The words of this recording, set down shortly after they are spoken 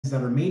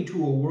that are made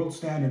to a world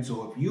standard.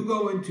 So if you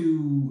go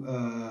into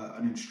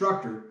an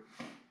instructor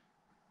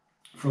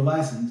for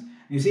lessons, and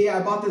you say, yeah,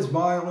 I bought this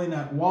violin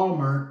at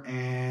Walmart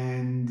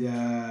and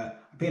I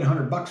paid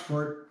 $100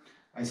 for it.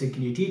 I say,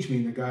 can you teach me?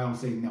 And the guy will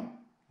say, no.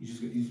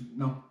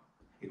 No.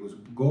 It was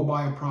go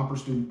buy a proper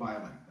student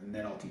violin and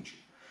then I'll teach you.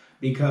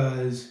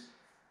 Because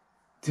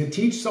to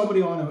teach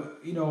somebody on a,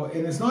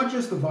 and it's not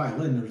just the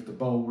violin, there's the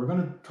bow. We're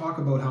going to talk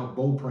about how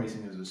bow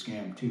pricing is a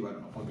scam too. I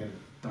don't know if I'll get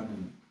it done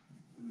in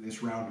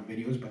this round of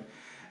videos, but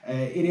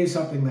it is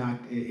something that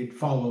it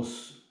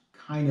follows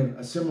kind of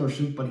a similar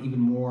suit, but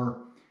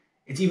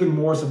it's even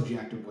more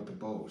subjective with the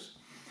bows.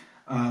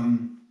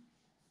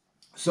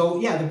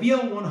 So yeah, the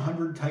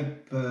VL100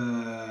 type,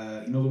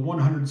 the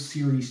 100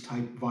 series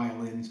type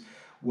violins,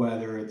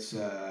 whether it's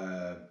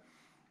like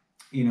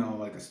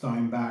a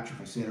Steinbach, if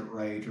I said it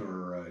right,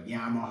 or a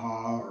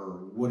Yamaha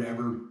or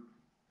whatever,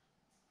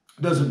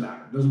 doesn't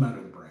matter. Doesn't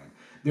matter the brand.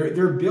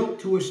 They're built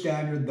to a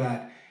standard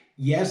that,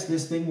 yes,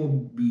 this thing will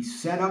be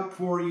set up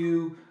for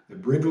you. The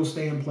bridge will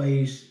stay in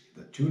place.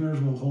 The tuners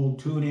will hold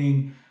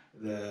tuning.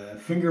 The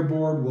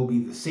fingerboard will be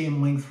the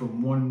same length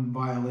from one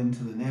violin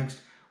to the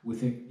next with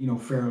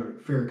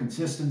fair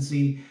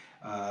consistency.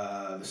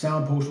 The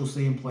sound post will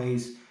stay in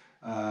place.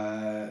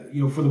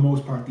 For the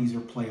most part, these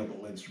are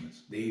playable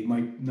instruments. They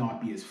might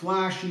not be as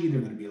flashy. They're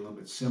going to be a little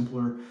bit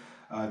simpler.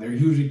 They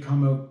usually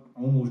come out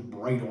almost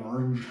bright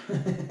orange,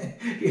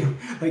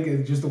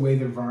 like just the way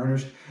they're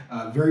varnished.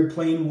 Very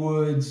plain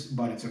woods,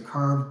 but it's a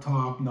carved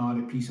top, not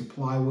a piece of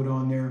plywood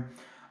on there.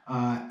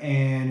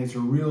 And it's a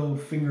real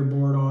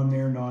fingerboard on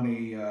there, not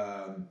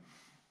a,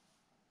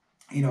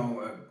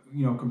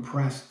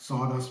 compressed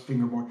sawdust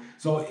fingerboard.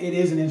 So it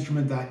is an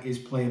instrument that is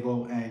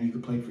playable, and you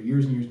can play it for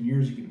years and years and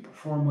years. You can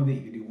perform with it.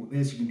 You can do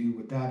this. You can do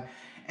with that.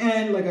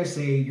 And like I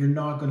say, you're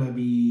not going to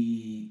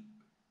be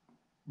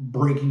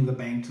breaking the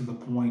bank to the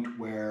point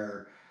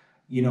where,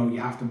 you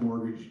have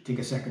to take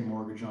a second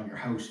mortgage on your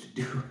house to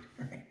do it,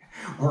 right?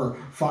 Or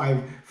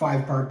five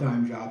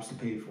part-time jobs to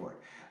pay for it.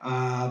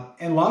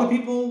 And a lot of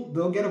people,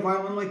 they'll get a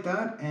violin like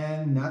that,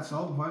 and that's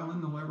all the violin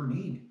they'll ever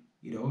need.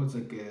 It's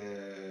like,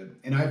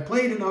 and I've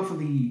played enough of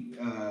the,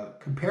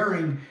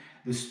 comparing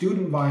the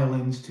student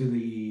violins to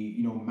the,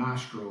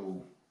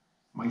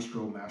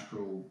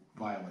 maestro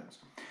violins.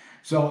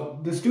 So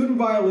the student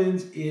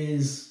violins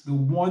is the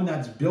one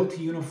that's built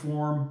to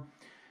uniform,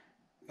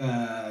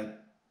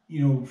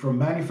 from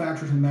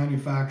manufacturer to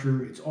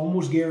manufacturer. It's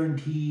almost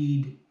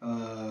guaranteed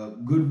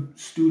good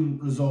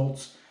student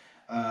results.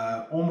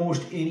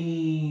 Almost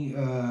any,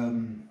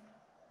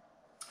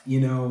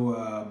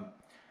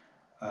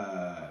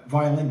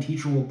 violin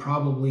teacher will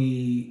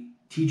probably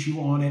teach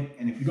you on it.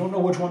 And if you don't know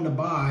which one to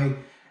buy,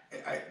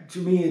 to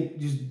me, it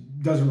just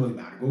doesn't really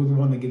matter. Go with the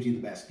one that gives you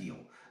the best deal,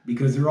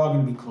 because they're all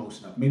going to be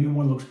close enough. Maybe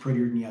one looks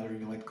prettier than the other.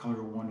 You like the color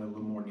of one a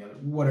little more than the other.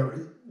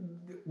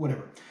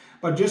 Whatever.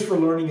 But just for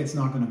learning, it's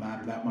not going to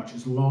matter that much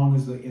as long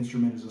as the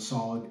instrument is a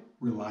solid,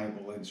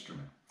 reliable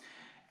instrument.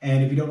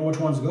 And if you don't know which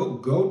ones to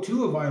go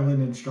to a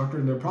violin instructor,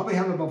 and they'll probably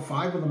have about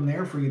 5 of them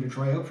there for you to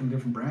try out from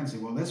different brands. Say,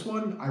 well, this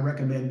one I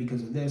recommend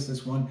because of this.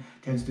 This one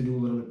tends to do a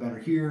little bit better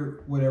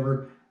here,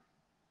 whatever.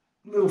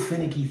 Little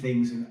finicky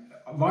things. And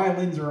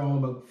violins are all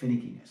about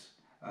finickiness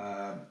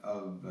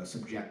of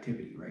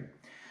subjectivity, right?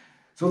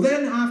 So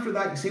then after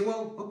that, you say,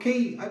 well,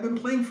 okay, I've been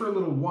playing for a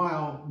little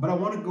while, but I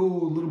want to go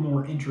a little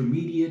more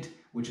intermediate,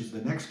 which is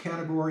the next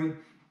category.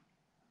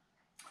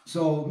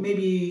 So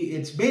maybe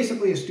it's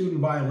basically a student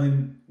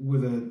violin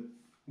with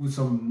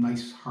some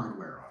nice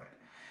hardware on it,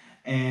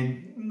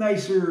 and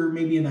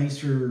maybe a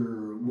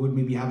nicer wood,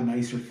 maybe have a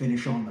nicer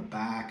finish on the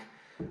back,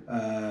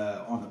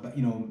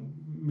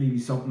 maybe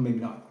something maybe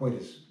not quite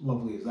as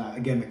lovely as that.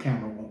 Again, the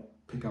camera won't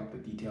pick up the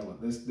detail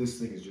of this. This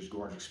thing is just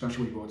gorgeous,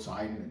 especially when you go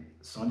outside and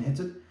the sun hits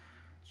it.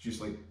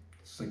 It's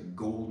like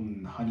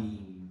golden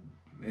honey.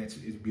 It's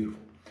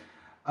beautiful.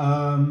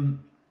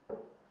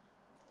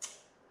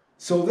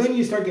 So then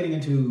you start getting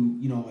into,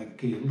 a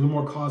little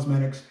more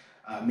cosmetics,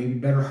 maybe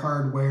better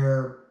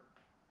hardware,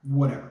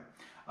 whatever.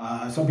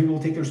 Some people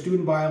will take their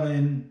student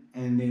violin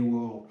and they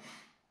will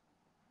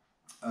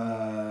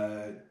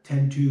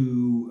tend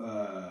to,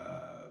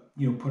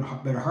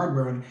 put better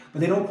hardware on it,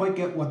 but they don't quite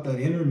get what the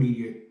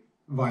intermediate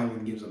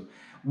violin gives them.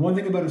 One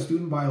thing about a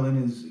student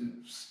violin is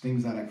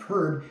things that I've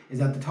heard is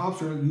that the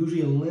tops are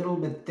usually a little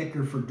bit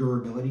thicker for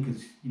durability,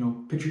 because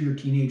picture your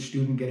teenage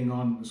student getting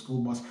on the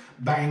school bus,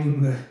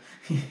 banging the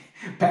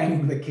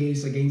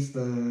case against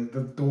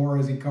the door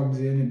as he comes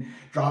in and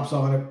drops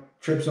on it,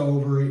 trips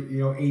over it,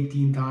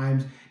 18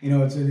 times.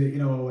 It's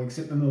like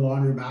sitting in the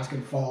laundry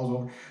basket, falls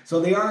over. So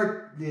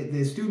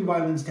the student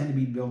violins tend to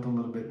be built a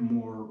little bit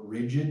more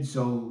rigid,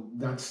 so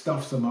that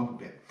stuffs them up a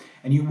bit.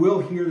 And you will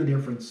hear the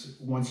difference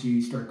once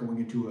you start going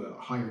into a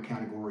higher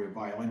category of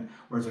violin,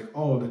 where it's like,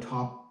 oh, the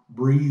top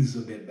breathes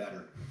a bit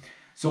better.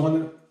 So on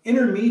the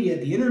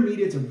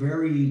intermediate's a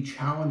very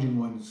challenging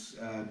ones,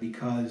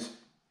 because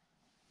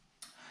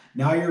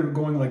now you're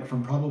going like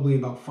from probably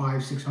about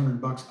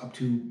 $500-600 up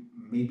to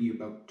maybe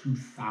about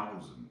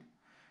 $2,000,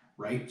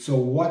 right? So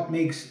what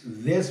makes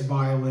this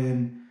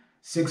violin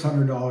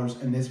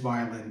 $600 and this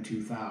violin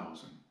 $2,000,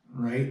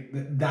 right?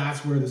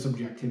 That's where the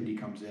subjectivity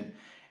comes in.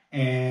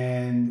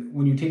 And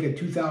when you take a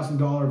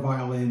 $2,000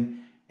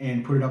 violin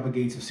and put it up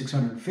against a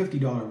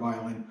 $650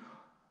 violin,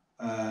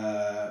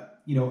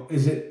 you know,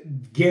 is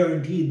it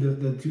guaranteed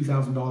that the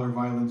 $2,000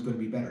 violin is going to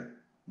be better?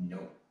 No,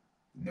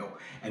 no.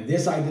 And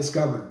this I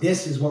discovered.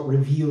 This is what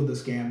revealed the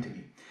scam to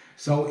me.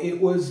 So it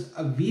was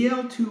a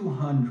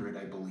VL200,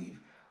 I believe,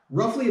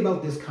 roughly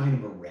about this kind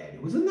of a red.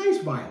 It was a nice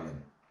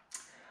violin.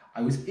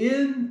 I was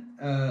in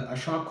a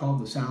shop called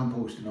the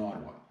Soundpost in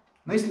Ottawa.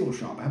 Nice little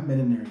shop. I haven't been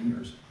in there in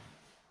years.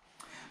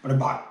 But I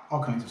bought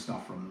all kinds of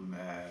stuff from them.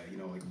 You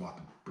know, like I bought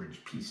the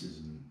bridge pieces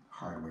and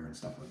hardware and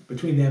stuff like that.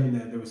 Between them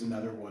and there was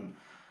another one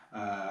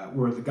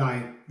where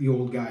the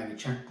old guy, the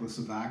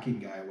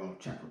Czechoslovakian guy, well,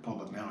 Czech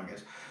Republic now, I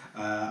guess.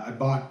 I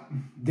bought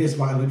this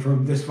violin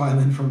from this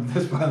violin from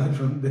this violin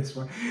from this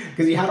one.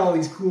 Because he had all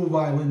these cool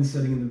violins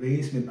sitting in the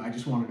basement. I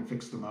just wanted to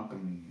fix them up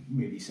and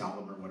maybe sell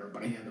them or whatever.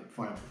 But I ended up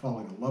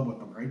falling in love with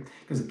them, right?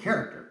 Because of the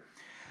character.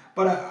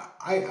 But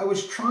I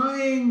was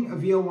trying a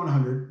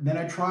VL100. Then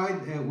I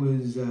tried, it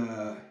was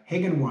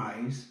Hagen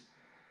Wise.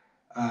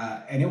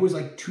 And it was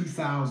like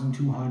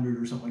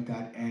 2,200 or something like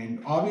that.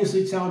 And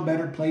obviously it sounded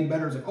better, played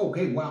better. I was like, oh,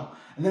 okay, wow.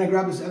 And then I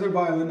grabbed this other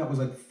violin that was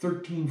like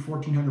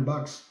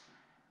 $1,400.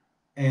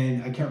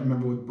 And I can't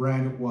remember what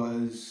brand it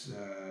was.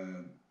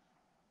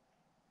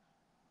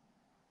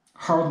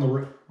 Harlan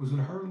Lorenzo. Was it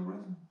Harlan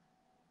Lorenzo?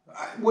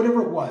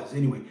 Whatever it was.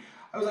 Anyway,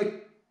 I was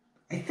like,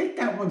 I think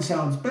that one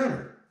sounds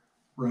better,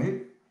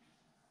 right?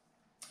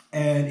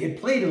 And it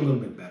played a little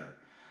bit better.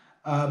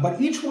 But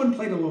each one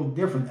played a little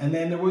different. And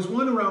then there was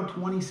one around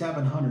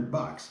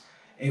 $2,700.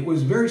 It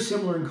was very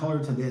similar in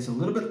color to this, a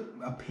little bit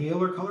a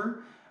paler color.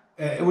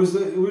 It was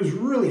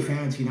really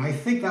fancy. And I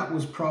think that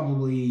was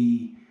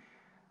probably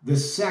the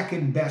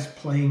second best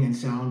playing and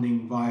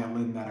sounding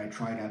violin that I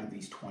tried out of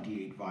these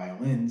 28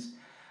 violins.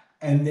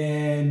 And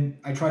then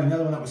I tried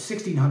another one that was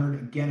 $1,600.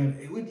 Again,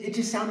 it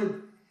just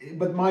sounded,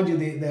 but mind you,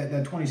 that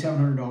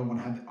 $2,700 one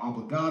had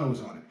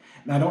obligatos on it.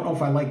 And I don't know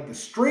if I like the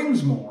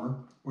strings more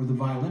or the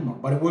violin more,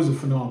 but it was a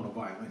phenomenal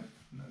violin.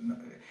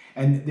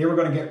 And they were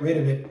going to get rid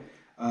of it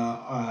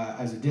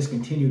as a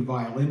discontinued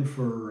violin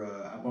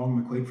for Long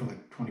McQuaid for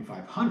like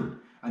 $2,500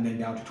 and then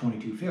down to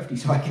 $2,250.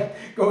 So I kept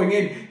going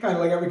in kind of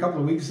like every couple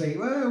of weeks saying,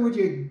 well, would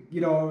you,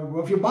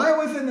 well, if you buy it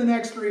within the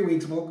next 3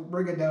 weeks, we'll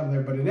bring it down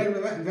there. But it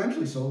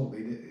eventually sold.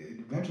 It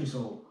eventually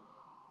sold.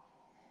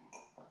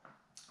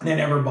 And I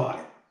never bought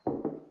it.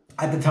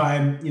 At the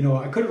time,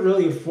 I couldn't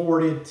really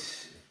afford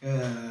it,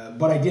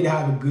 but I did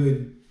have a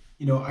good,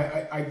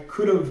 I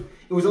could have,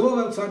 it was a little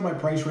outside my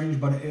price range,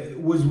 but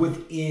it was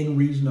within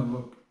reason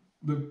of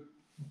the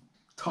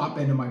top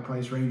end of my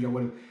price range. I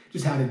would have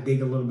just had to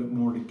dig a little bit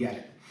more to get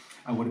it.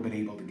 I would have been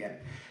able to get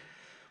it.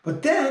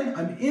 But then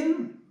I'm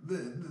in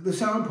the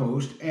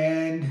Soundpost,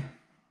 and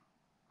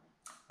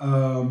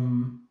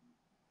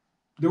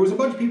there was a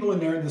bunch of people in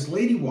there, and this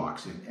lady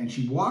walks in, and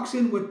she walks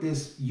in with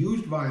this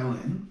used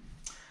violin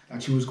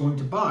that she was going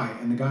to buy,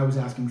 and the guy was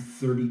asking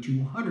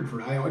 $3,200 for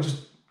it. I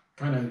just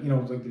kind of, it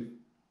was like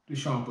the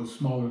shop was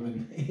smaller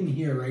than in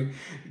here, right?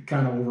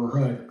 Kind of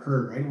overheard,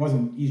 right? It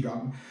wasn't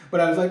eavesdropping. But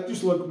I was like,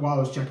 just look while I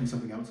was checking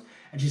something else.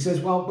 And she says,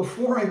 well,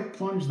 before I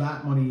plunge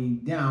that money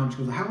down, she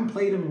goes, I haven't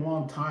played in a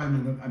long time,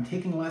 and I'm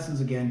taking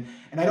lessons again.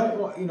 And I don't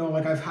want,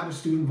 like I've had a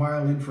student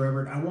violin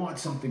forever, and I want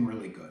something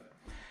really good.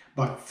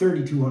 But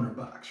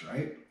 $3,200,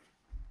 right?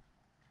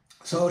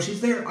 So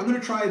she's there. I'm going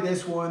to try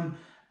this one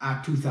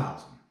at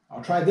 $2,000.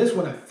 I'll try this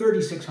one at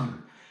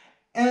 $3,600.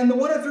 And the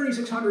one at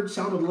 $3,600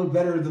 sounded a little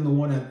better than the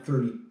one at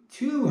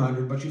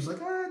 $3,200, but she's like,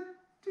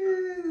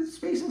 the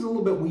spacing's a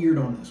little bit weird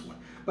on this one.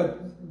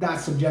 But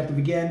that's subjective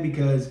again,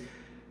 because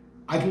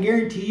I can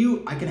guarantee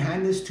you, I can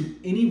hand this to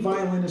any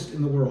violinist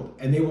in the world,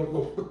 and they will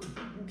go, what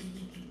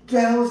the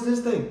hell is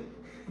this thing?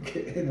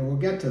 Okay, and we'll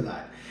get to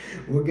that.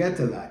 We'll get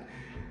to that.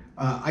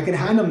 I can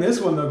hand them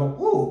this one, they'll go,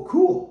 oh,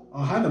 cool.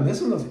 I'll hand them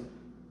this one, they'll say,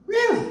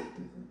 really?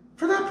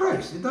 For that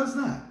price, it does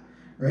that,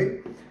 right?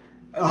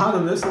 I'll hand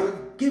them this, they'll go,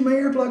 give me my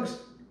earplugs.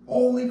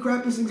 Holy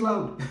crap, this thing's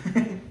loud.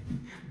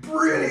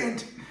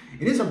 Brilliant.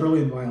 It is a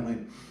brilliant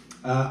violin.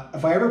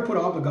 If I ever put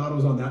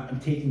obligatos on that, I'm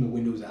taking the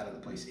windows out of the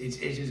place. It's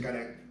just got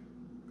to,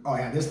 oh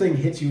yeah, this thing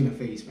hits you in the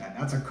face, man.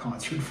 That's a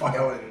concert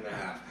violin and a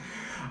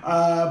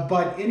half.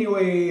 But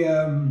anyway,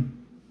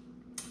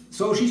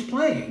 so she's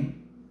playing,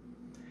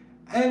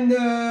 and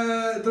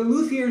the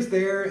luthier's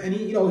there, and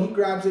he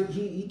grabs it,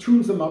 he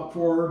tunes them up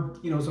for her,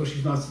 so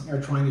she's not sitting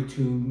there trying to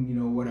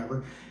tune,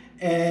 whatever.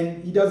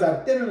 And he does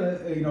that,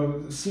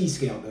 C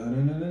scale.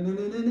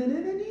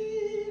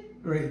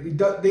 Right?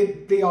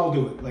 They all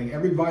do it. Like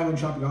every violin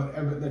shop,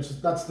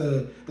 that's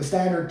the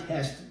standard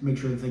test. Make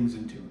sure the thing's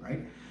in tune,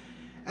 right?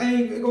 And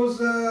he goes,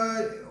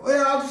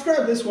 well, I'll just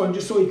grab this one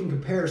just so you can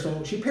compare.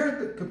 So she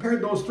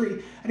compared those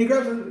three, and he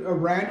grabs a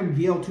random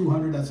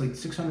VL200 that's like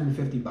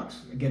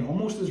 $650. Again,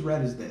 almost as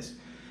red as this.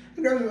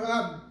 He grabs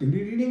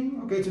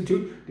okay, it's a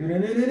two.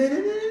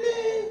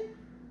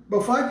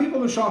 About 5 people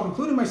in the shop,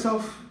 including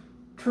myself,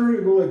 turn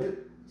and go like,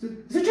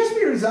 is it just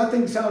me or does that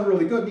thing sound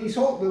really good? And the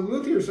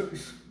luthier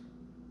says,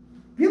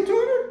 Feel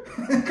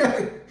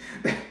 200?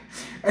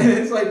 And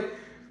it's like,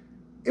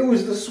 it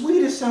was the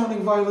sweetest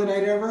sounding violin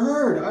I'd ever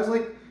heard. I was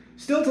like,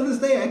 still to this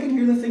day, I can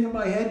hear the thing in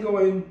my head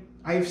going,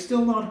 I've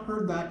still not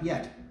heard that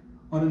yet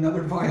on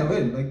another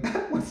violin. Like,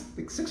 that was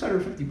like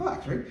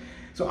 $650, right?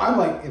 So I'm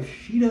like, if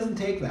she doesn't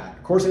take that,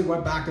 of course, I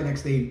went back the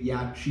next day.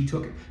 Yeah, she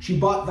took it. She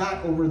bought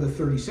that over the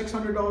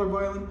 $3,600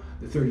 violin,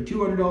 the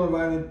 $3,200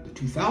 violin, the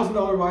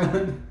 $2,000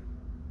 violin.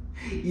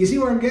 You see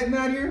where I'm getting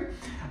at here?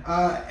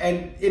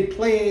 And it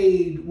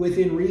played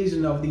within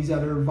reason of these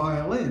other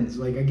violins.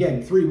 Like,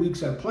 again, 3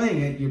 weeks of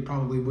playing it, you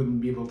probably wouldn't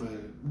be able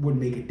to,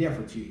 wouldn't make a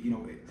difference. You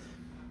know,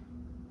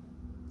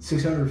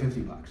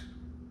 $650,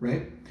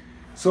 right?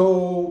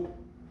 So,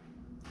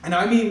 and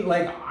I mean,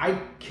 like,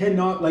 I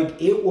cannot, like,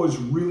 it was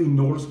really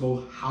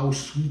noticeable how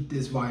sweet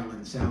this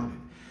violin sounded.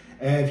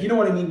 And if you know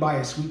what I mean by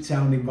a sweet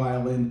sounding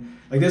violin,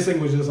 like, this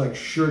thing was just like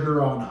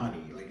sugar on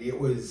honey. Like, it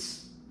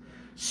was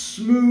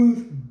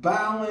smooth,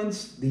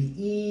 balanced. The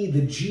E,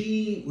 the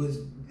G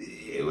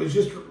it was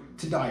just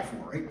to die for,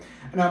 right?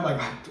 And I'm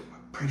like, I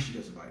pray she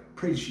doesn't buy it.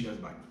 Pray she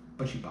doesn't buy it.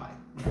 But she bought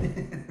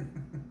it.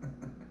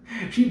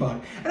 She bought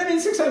it. And I mean,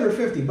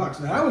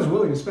 $650. Now, I was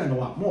willing to spend a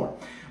lot more.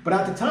 But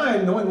at the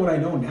time, knowing what I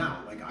know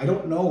now, like, I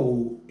don't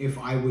know if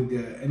I would,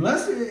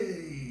 unless,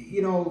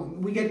 you know,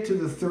 we get to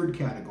the third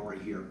category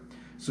here.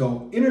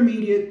 So,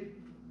 intermediate,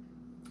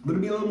 going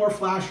to be a little more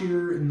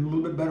flashier and a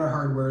little bit better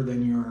hardware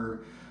than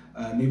your,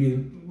 maybe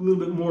a little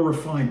bit more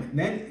refinement. And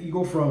then you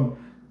go from,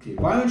 okay,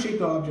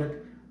 violin-shaped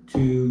object to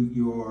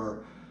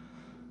your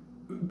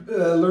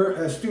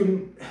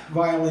student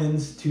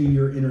violins to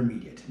your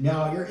intermediate.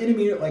 Now, your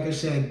intermediate, like I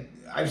said,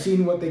 I've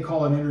seen what they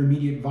call an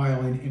intermediate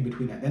violin in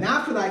between that. Then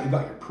after that, you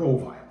got your pro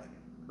violin,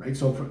 right?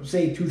 So from,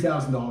 say,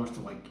 $2,000 to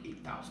like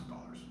 $8,000.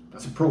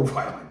 That's a pro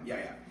violin. Yeah,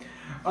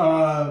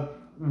 yeah.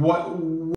 What